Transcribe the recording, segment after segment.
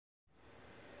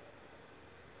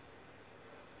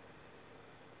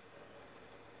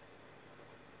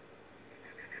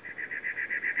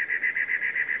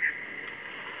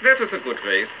that was a good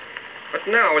race. But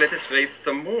now let us race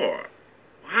some more.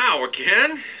 Wow,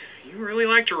 again? You really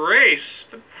like to race,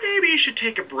 but maybe you should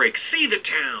take a break, see the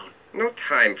town. No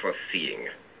time for seeing.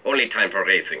 Only time for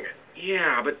racing.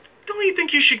 Yeah, but don't you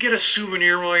think you should get a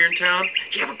souvenir while you're in town?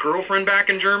 Do you have a girlfriend back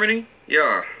in Germany?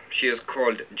 Yeah, she is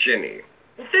called Jenny.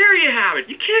 Well, there you have it.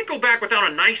 You can't go back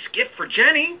without a nice gift for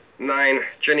Jenny. Nein,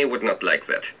 Jenny would not like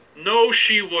that. No,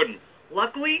 she wouldn't.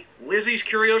 Luckily, Lizzie's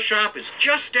Curio Shop is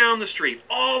just down the street.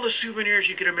 All the souvenirs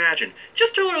you could imagine.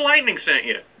 Just tell her Lightning sent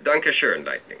you. Danke schön,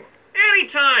 Lightning.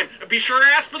 Anytime. Be sure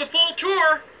to ask for the full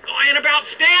tour. Oh, and about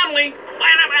Stanley.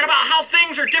 And about how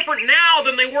things are different now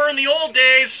than they were in the old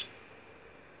days.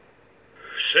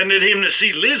 Sending him to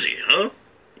see Lizzie, huh?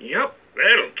 Yep.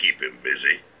 That'll keep him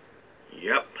busy.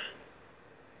 Yep.